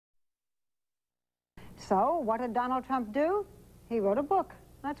So what did Donald Trump do? He wrote a book.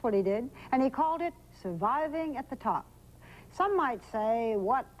 That's what he did. And he called it Surviving at the Top. Some might say,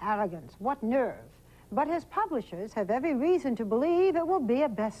 what arrogance, what nerve. But his publishers have every reason to believe it will be a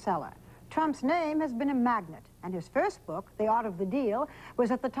bestseller. Trump's name has been a magnet, and his first book, The Art of the Deal,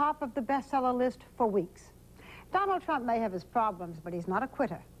 was at the top of the bestseller list for weeks. Donald Trump may have his problems, but he's not a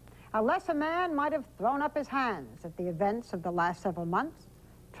quitter. A lesser man might have thrown up his hands at the events of the last several months.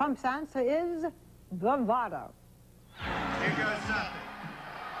 Trump's answer is bravado. Here goes nothing.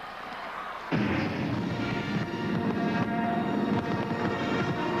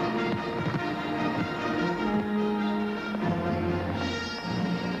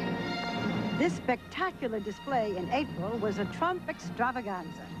 This spectacular display in April was a Trump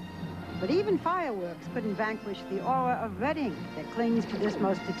extravaganza. But even fireworks couldn't vanquish the aura of red ink that clings to this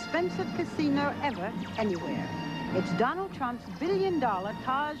most expensive casino ever, anywhere. It's Donald Trump's billion-dollar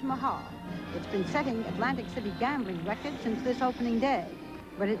Taj Mahal. It's been setting Atlantic City gambling records since this opening day,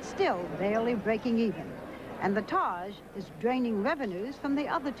 but it's still barely breaking even. And the Taj is draining revenues from the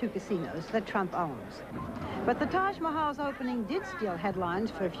other two casinos that Trump owns. But the Taj Mahal's opening did steal headlines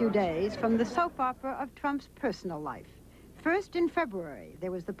for a few days from the soap opera of Trump's personal life. First, in February, there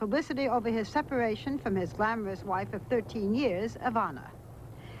was the publicity over his separation from his glamorous wife of 13 years, Ivana.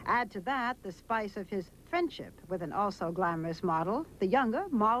 Add to that the spice of his friendship with an also glamorous model, the younger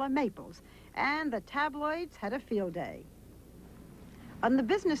Marla Maples, and the tabloids had a field day. On the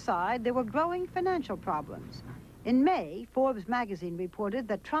business side, there were growing financial problems. In May, Forbes magazine reported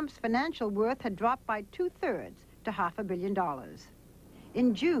that Trump's financial worth had dropped by 2/3 to $500 million.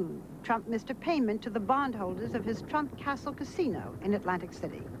 In June, Trump missed a payment to the bondholders of his Trump Castle Casino in Atlantic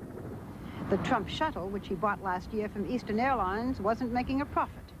City. The Trump shuttle, which he bought last year from Eastern Airlines, wasn't making a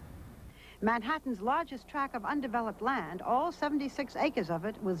profit. Manhattan's largest tract of undeveloped land, all 76 acres of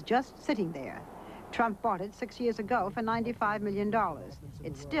it, was just sitting there. Trump bought it 6 years ago for $95 million.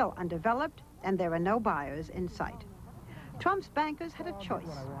 It's still undeveloped, and there are no buyers in sight. Trump's bankers had a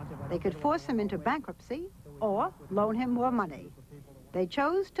choice. They could force him into bankruptcy or loan him more money. They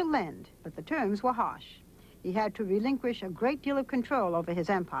chose to lend, but the terms were harsh. He had to relinquish a great deal of control over his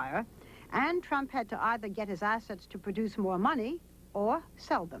empire, and Trump had to either get his assets to produce more money or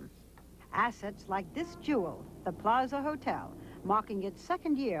sell them. Assets like this jewel, the Plaza Hotel, marking its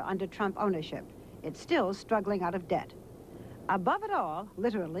second year under Trump ownership. It's still struggling out of debt. Above it all,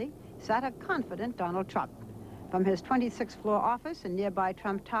 literally, sat a confident Donald Trump. From his 26th floor office in nearby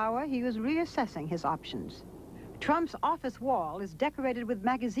Trump Tower, he was reassessing his options. Trump's office wall is decorated with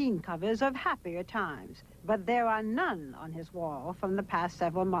magazine covers of happier times, but there are none on his wall from the past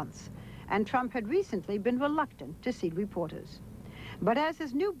several months, and Trump had recently been reluctant to see reporters. But as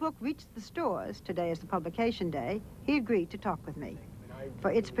his new book reached the stores, today is the publication day, he agreed to talk with me.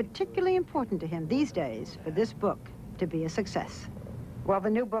 For it's particularly important to him these days for this book to be a success. Well, the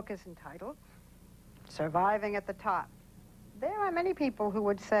new book is entitled Surviving at the Top. There are many people who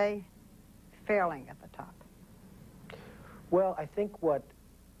would say failing at the top. Well, I think what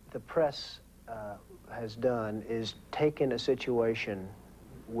the press has done is taken a situation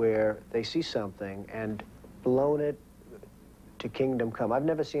where they see something and blown it to kingdom come. I've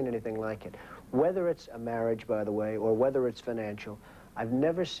never seen anything like it. Whether it's a marriage, by the way, or whether it's financial, I've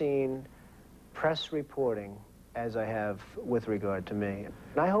never seen press reporting as I have with regard to me.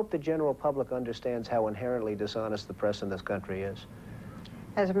 And I hope the general public understands how inherently dishonest the press in this country is.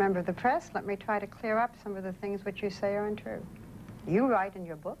 As a member of the press, let me try to clear up some of the things which you say are untrue. You write in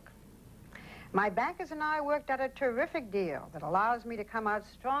your book, "My bankers and I worked out a terrific deal that allows me to come out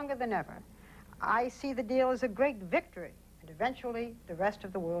stronger than ever. I see the deal as a great victory, and eventually the rest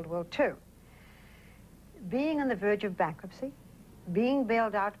of the world will too." Being on the verge of bankruptcy, being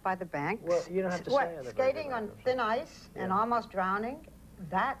bailed out by the banks, well, you don't have to say on the skating on thin ice and almost drowning,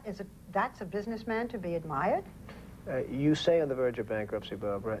 that's a businessman to be admired? You say on the verge of bankruptcy,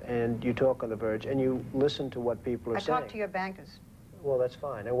 Barbara, and you talk on the verge, and you listen to what people are saying. I talk to your bankers. Well, that's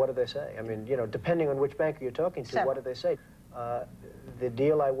fine. And what do they say? I mean, you know, depending on which banker you're talking to, what do they say? The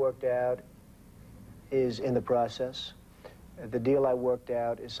deal I worked out is in the process. The deal I worked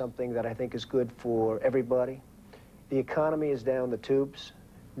out is something that I think is good for everybody. The economy is down the tubes.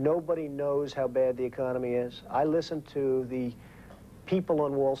 Nobody knows how bad the economy is. I listen to the people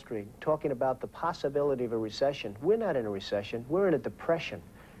on Wall Street talking about the possibility of a recession. We're not in a recession. We're in a depression.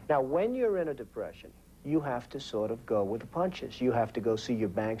 Now, when you're in a depression, you have to sort of go with the punches. You have to go see your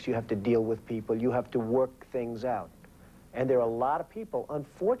banks. You have to deal with people. You have to work things out. And there are a lot of people.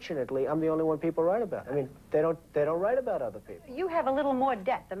 Unfortunately, I'm the only one people write about. I mean, they don't write about other people. You have a little more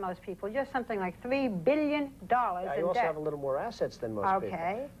debt than most people. You're something like $3 billion in debt. I also have a little more assets than most people.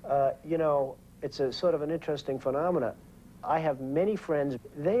 Okay. You know, it's a sort of an interesting phenomena. I have many friends,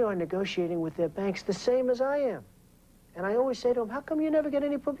 they are negotiating with their banks the same as I am. And I always say to them, how come you never get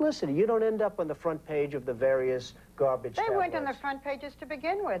any publicity? You don't end up on the front page of the various garbage They weren't on tabloids. the front pages to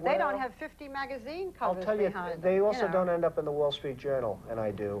begin with. Well, they don't have 50 magazine covers I'll tell you, behind they them, also you know. don't end up in the Wall Street Journal, and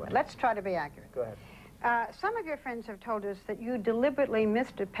I do. Let's try to be accurate. Go ahead. Some of your friends have told us that you deliberately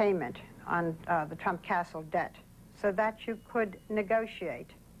missed a payment on the Trump Castle debt so that you could negotiate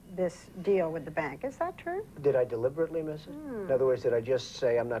this deal with the bank. Is that true? Did I deliberately miss it? In other words, did I just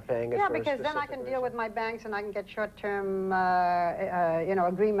say I'm not paying it Yeah, for a because then I specific can deal reason? with my banks and I can get short-term, you know,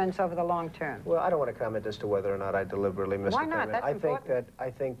 agreements over the long term. Well, I don't want to comment as to whether or not I deliberately missed Why a not? payment. That's important. I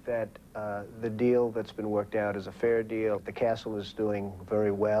think that the deal that's been worked out is a fair deal. The castle is doing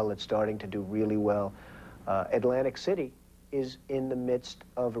very well. It's starting to do really well. Atlantic City is in the midst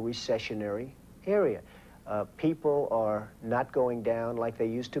of a recessionary area. People are not going down like they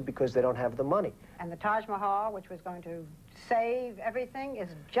used to because they don't have the money. And the Taj Mahal, which was going to save everything, is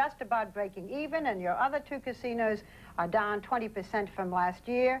just about breaking even, and your other two casinos are down 20% from last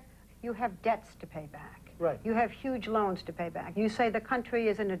year. You have debts to pay back. Right. You have huge loans to pay back. You say the country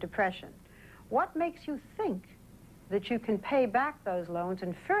is in a depression. What makes you think that you can pay back those loans?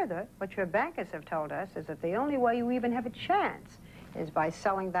 And further, what your bankers have told us is that the only way you even have a chance is by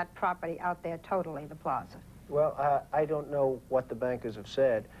selling that property out there totally, the plaza. Well, I don't know what the bankers have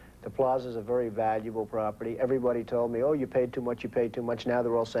said. The plaza is a very valuable property. Everybody told me, oh, you paid too much, you paid too much. Now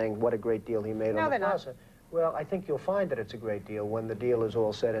they're all saying what a great deal he made on the plaza. Well, I think you'll find that it's a great deal when the deal is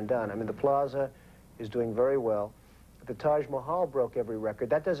all said and done. I mean, the plaza is doing very well. The Taj Mahal broke every record.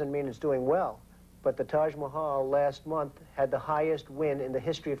 That doesn't mean it's doing well. But the Taj Mahal last month had the highest win in the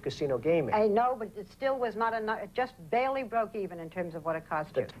history of casino gaming. I know, but it still was not enough. It just barely broke even in terms of what it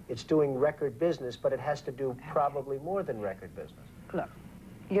cost you. It's doing record business, but it has to do probably more than record business. Look,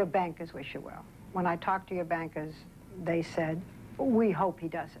 your bankers wish you well. When I talked to your bankers, they said, we hope he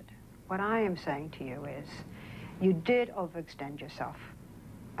does it. What I am saying to you is, you did overextend yourself,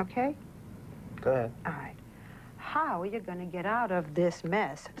 okay? Go ahead. All right. How are you going to get out of this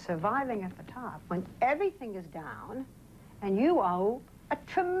mess, surviving at the top, when everything is down and you owe a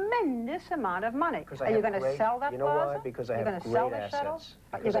tremendous amount of money? Are you going to sell that plaza? You know why? Because I have great assets.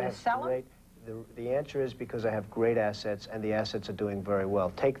 You're going to sell them? The answer is because I have great assets, and the assets are doing very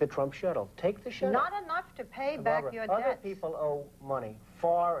well. Take the Trump shuttle. Take the shuttle. Not enough to pay back Barbara, your debts. Other people owe money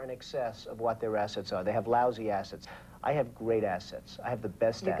far in excess of what their assets are. They have lousy assets. I have great assets. I have the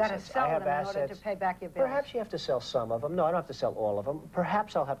best assets. You've got to sell I have them in assets. order to pay back your bills. Perhaps you have to sell some of them. No, I don't have to sell all of them.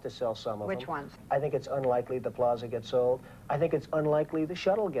 Perhaps I'll have to sell some of them. Which ones? I think it's unlikely the plaza gets sold. I think it's unlikely the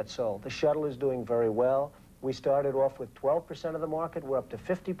shuttle gets sold. The shuttle is doing very well. We started off with 12% of the market. We're up to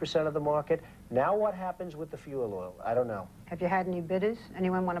 50% of the market. Now what happens with the fuel oil? I don't know. Have you had any bidders?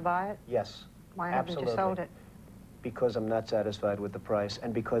 Anyone want to buy it? Yes. Why haven't you sold it? Because I'm not satisfied with the price,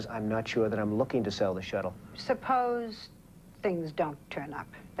 and because I'm not sure that I'm looking to sell the shuttle. Suppose things don't turn up.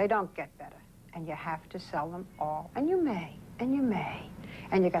 They don't get better. And you have to sell them all. And you may. And you may.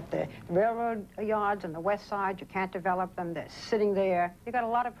 And you got the railroad yards on the west side. You can't develop them. They're sitting there. You got a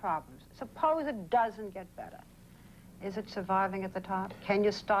lot of problems. Suppose it doesn't get better. Is it surviving at the top? Can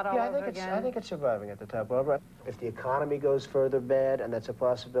you start all over again? I think it's surviving at the top, Barbara. If the economy goes further bad, and that's a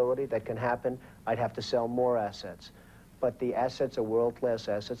possibility, that can happen, I'd have to sell more assets. But the assets are world-class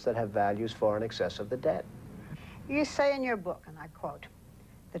assets that have values far in excess of the debt. You say in your book, and I quote,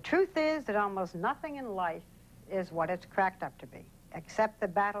 "The truth is that almost nothing in life is what it's cracked up to be, except the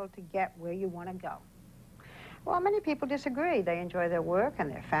battle to get where you want to go." Well, many people disagree. They enjoy their work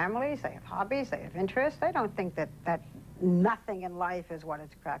and their families. They have hobbies. They have interests. They don't think that nothing in life is what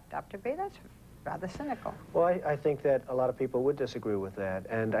it's cracked up to be. That's rather cynical. Well, I think that a lot of people would disagree with that,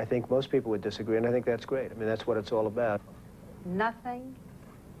 and I think most people would disagree, and I think that's great. I mean, that's what it's all about. Nothing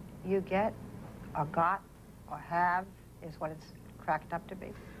you get or got or have is what it's cracked up to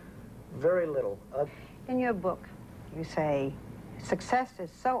be. Very little. In your book, you say, success is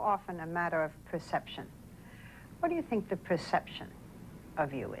so often a matter of perception. What do you think the perception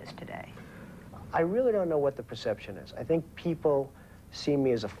of you is today? I really don't know what the perception is. I think people see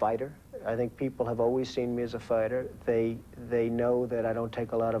me as a fighter. I think people have always seen me as a fighter. They know that I don't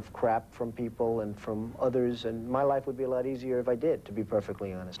take a lot of crap from people and from others, and my life would be a lot easier if I did, to be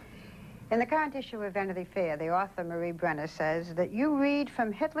perfectly honest. In the current issue of Vanity Fair, the author Marie Brenner says that you read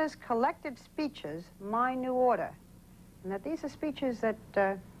from Hitler's collected speeches, My New Order, and that these are speeches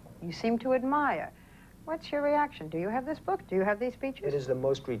that you seem to admire. What's your reaction? Do you have this book? Do you have these speeches? It is the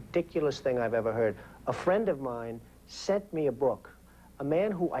most ridiculous thing I've ever heard. A friend of mine sent me a book. A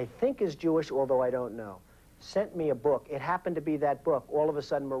man who I think is Jewish, although I don't know, sent me a book. It happened to be that book. All of a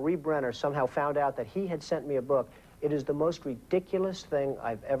sudden, Marie Brenner somehow found out that he had sent me a book. It is the most ridiculous thing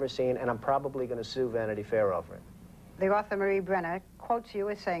I've ever seen, and I'm probably going to sue Vanity Fair over it. The author Marie Brenner quotes you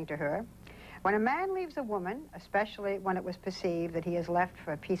as saying to her, "When a man leaves a woman, especially when it was perceived that he is left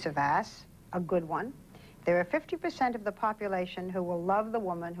for a piece of ass, a good one, there are 50% of the population who will love the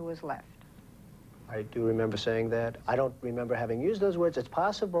woman who is left." I do remember saying that. I don't remember having used those words. It's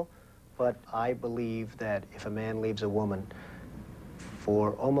possible, but I believe that if a man leaves a woman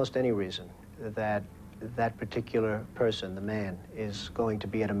for almost any reason, that particular person, the man, is going to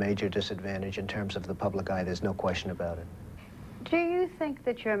be at a major disadvantage in terms of the public eye. There's no question about it. Do you think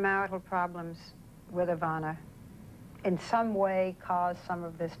that your marital problems with Ivana in some way caused some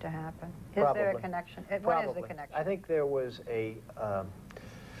of this to happen? Is there a connection? What is the connection? I think there was a...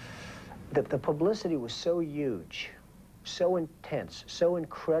 the publicity was so huge, so intense, so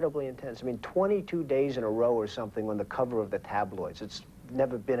incredibly intense. I mean, 22 days in a row or something on the cover of the tabloids. It's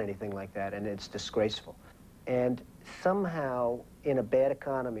never been anything like that, and it's disgraceful. And somehow, in a bad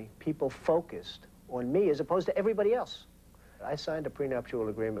economy, people focused on me as opposed to everybody else. I signed a prenuptial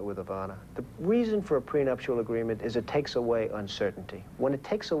agreement with Ivana. The reason for a prenuptial agreement is it takes away uncertainty. When it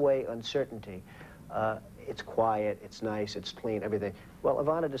takes away uncertainty, it's quiet, it's nice, it's clean, everything. Well,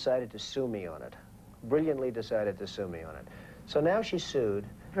 Ivana decided to sue me on it. Brilliantly decided to sue me on it. So now she's sued.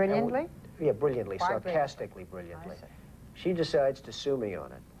 Brilliantly? Yeah, brilliantly, Why sarcastically brilliantly. I see. She decides to sue me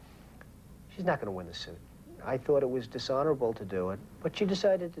on it. She's not going to win the suit. I thought it was dishonorable to do it, but she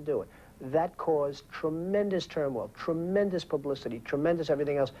decided to do it. That caused tremendous turmoil, tremendous publicity, tremendous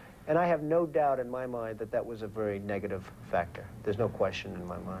everything else, and I have no doubt in my mind that that was a very negative factor. There's no question in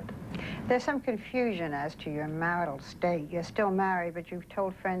my mind. There's some confusion as to your marital state. You're still married, but you've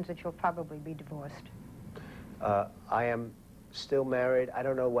told friends that you'll probably be divorced. I am still married. I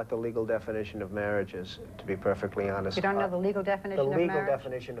don't know what the legal definition of marriage is, to be perfectly honest. You don't know the legal definition of marriage? The legal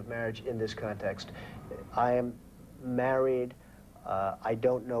definition of marriage in this context. I am married. I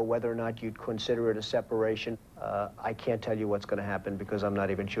don't know whether or not you'd consider it a separation. I can't tell you what's going to happen because I'm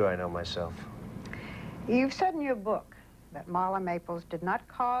not even sure I know myself. You've said in your book that Marla Maples did not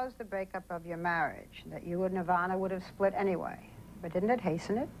cause the breakup of your marriage, that you and Ivana would have split anyway. But didn't it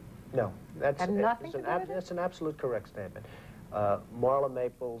hasten it? No. That's an absolute correct statement. Marla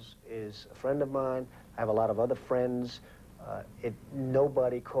Maples is a friend of mine. I have a lot of other friends.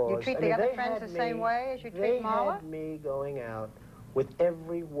 Nobody caused... You treat the other friends the same way as you treat Marla? They had me going out with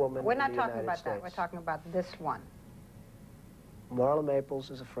every woman in the United States. We're not talking about that. We're talking about this one. Marla Maples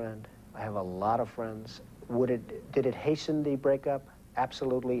is a friend. I have a lot of friends. Did it hasten the breakup?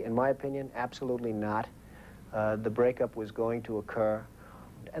 Absolutely. In my opinion, absolutely not. The breakup was going to occur.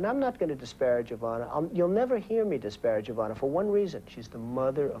 And I'm not going to disparage Ivana. You'll never hear me disparage Ivana for one reason. She's the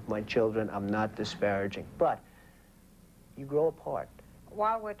mother of my children. I'm not disparaging. But you grow apart.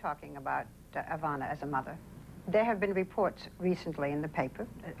 While we're talking about Ivana as a mother, there have been reports recently in the paper,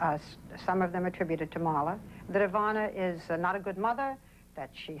 some of them attributed to Marla, that Ivana is not a good mother, that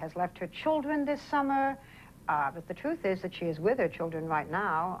she has left her children this summer, but the truth is that she is with her children right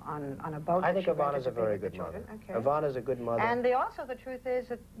now on a boat. I think Ivana's a very good mother. Okay. Ivana's a good mother. And also the truth is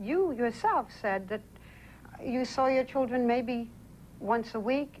that you yourself said that you saw your children maybe once a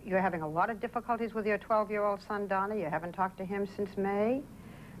week. You're having a lot of difficulties with your 12-year-old son, Donnie. You haven't talked to him since May.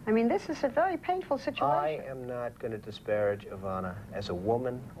 I mean, this is a very painful situation. I am not going to disparage Ivana as a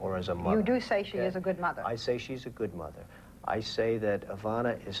woman or as a mother. You do say she is a good mother. I say she's a good mother. I say that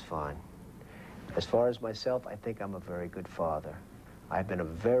Ivana is fine. As far as myself, I think I'm a very good father. I've been a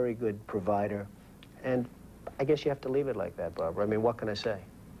very good provider, and I guess you have to leave it like that, Barbara. I mean, what can I say?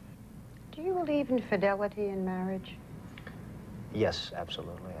 Do you believe in fidelity in marriage? Yes,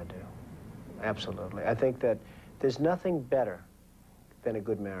 absolutely, I do. Absolutely. I think that there's nothing better than a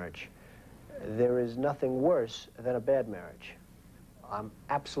good marriage. There is nothing worse than a bad marriage. I'm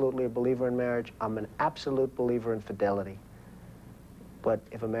absolutely a believer in marriage. I'm an absolute believer in fidelity. But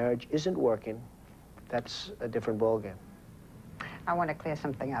if a marriage isn't working, that's a different ballgame. I want to clear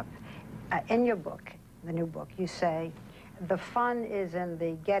something up. In your book, the new book, you say, the fun is in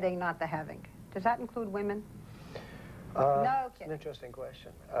the getting, not the having. Does that include women? No It's an interesting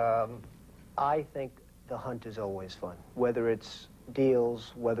question. I think the hunt is always fun, whether it's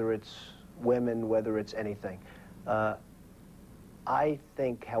deals, whether it's women, whether it's anything. I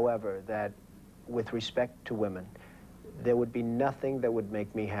think, however, that with respect to women, there would be nothing that would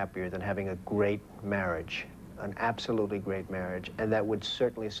make me happier than having a great marriage, an absolutely great marriage, and that would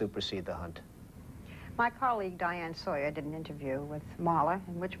certainly supersede the hunt. My colleague Diane Sawyer did an interview with Marla,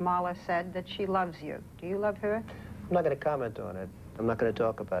 in which Marla said that she loves you. Do you love her? I'm not going to comment on it. I'm not going to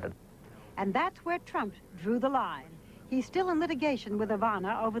talk about it. And that's where Trump drew the line. He's still in litigation with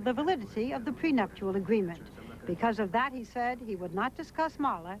Ivana over the validity of the prenuptial agreement. Because of that, he said he would not discuss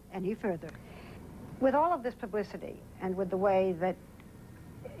Marla any further. With all of this publicity and with the way that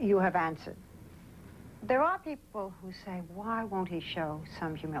you have answered, there are people who say, why won't he show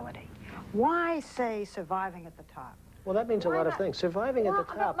some humility? Why say surviving at the top? Well, that means a lot of things. Surviving at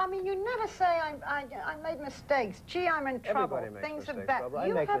the top. I mean, you never say, I made mistakes. Gee, I'm in trouble. Everybody makes mistakes, are bad. Barbara.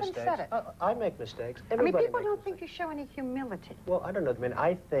 You I make haven't mistakes. said it. I make mistakes. I mean, Everybody people makes don't mistakes. think you show any humility. Well, I don't know. I mean,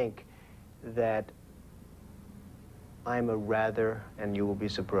 I think that I'm a rather, and you will be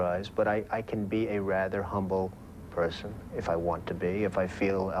surprised, but I can be a rather humble person if I want to be, if I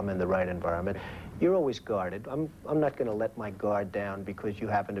feel I'm in the right environment. You're always guarded. I'm not going to let my guard down because you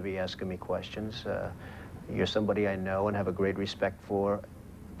happen to be asking me questions. You're somebody I know and have a great respect for,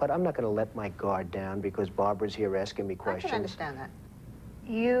 but I'm not going to let my guard down because Barbara's here asking me questions. I can understand that.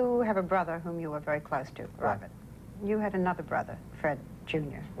 You have a brother whom you were very close to, Robert. Right. You had another brother, Fred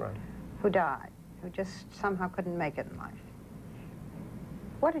Jr., right, who died, who just somehow couldn't make it in life.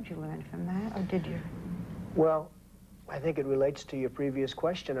 What did you learn from that, or did you? Well, I think it relates to your previous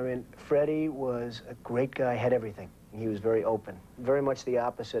question. I mean, Freddie was a great guy, had everything. He was very open, very much the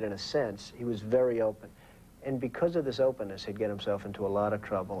opposite in a sense. He was very open. And because of this openness, he'd get himself into a lot of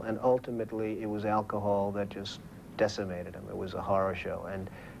trouble. And ultimately, it was alcohol that just decimated him. It was a horror show.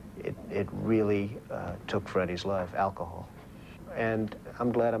 And it really took Freddie's life, alcohol. And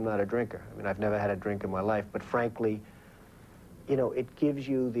I'm glad I'm not a drinker. I mean, I've never had a drink in my life. But frankly, you know, it gives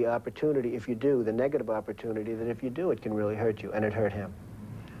you the opportunity, if you do, the negative opportunity, that if you do, it can really hurt you. And it hurt him.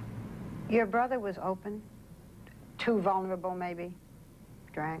 Your brother was open, too vulnerable maybe,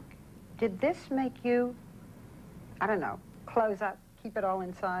 drank. Did this make you, I don't know, close up, keep it all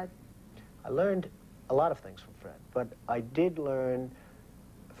inside? I learned a lot of things from Fred, but I did learn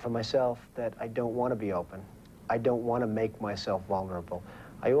for myself that I don't want to be open. I don't want to make myself vulnerable.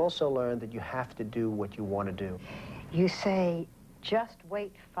 I also learned that you have to do what you want to do. You say, just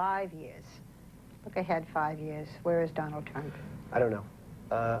wait 5 years. Look ahead 5 years. Where is Donald Trump? I don't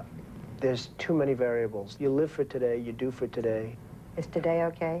know. There's too many variables. You live for today, you do for today. Is today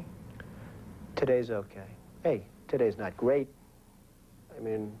okay? Today's okay. Hey, today's not great. I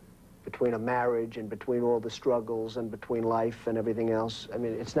mean, between a marriage and between all the struggles and between life and everything else, I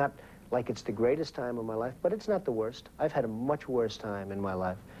mean, it's not like it's the greatest time of my life, but it's not the worst. I've had a much worse time in my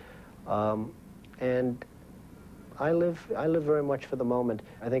life. And I live very much for the moment.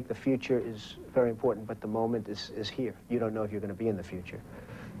 I think the future is very important, but the moment is here. You don't know if you're going to be in the future.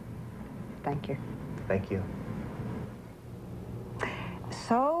 Thank you. Thank you.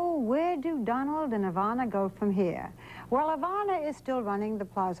 So where do Donald and Ivana go from here? Well, Ivana is still running the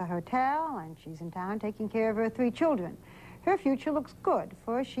Plaza Hotel, and she's in town taking care of her 3 children. Her future looks good,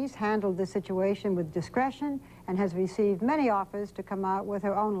 for she's handled the situation with discretion and has received many offers to come out with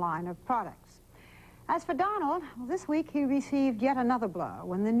her own line of products. As for Donald, well, this week he received yet another blow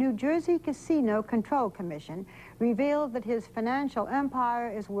when the New Jersey Casino Control Commission revealed that his financial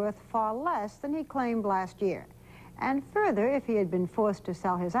empire is worth far less than he claimed last year. And further, if he had been forced to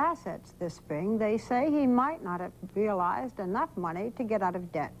sell his assets this spring, they say he might not have realized enough money to get out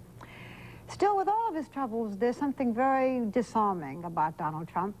of debt. Still, with all of his troubles, there's something very disarming about Donald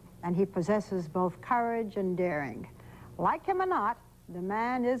Trump, and he possesses both courage and daring. Like him or not, the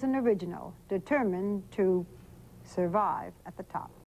man is an original, determined to survive at the top.